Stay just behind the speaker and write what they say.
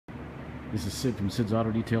This is Sid from Sid's Auto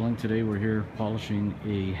Detailing. Today we're here polishing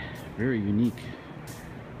a very unique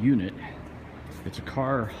unit. It's a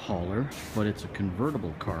car hauler, but it's a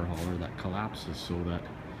convertible car hauler that collapses so that,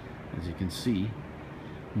 as you can see,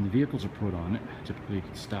 when the vehicles are put on it, typically you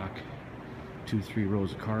can stack 2-3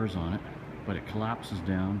 rows of cars on it, but it collapses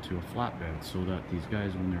down to a flatbed so that these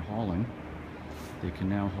guys, when they're hauling, they can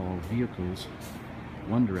now haul vehicles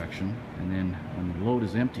one direction, and then when the load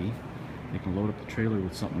is empty, they can load up the trailer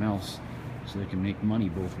with something else so they can make money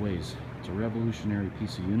both ways. It's a revolutionary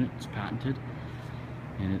piece of unit. It's patented,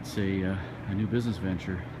 and it's a new business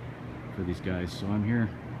venture for these guys. So I'm here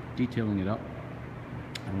detailing it up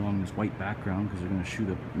along this white background because they're going to shoot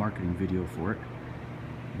a marketing video for it.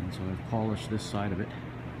 And so I've polished this side of it.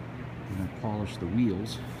 I'm going to polish the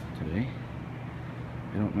wheels today.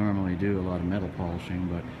 I don't normally do a lot of metal polishing,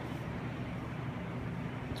 but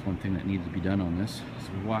it's one thing that needs to be done on this. So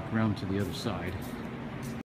we walk around to the other side.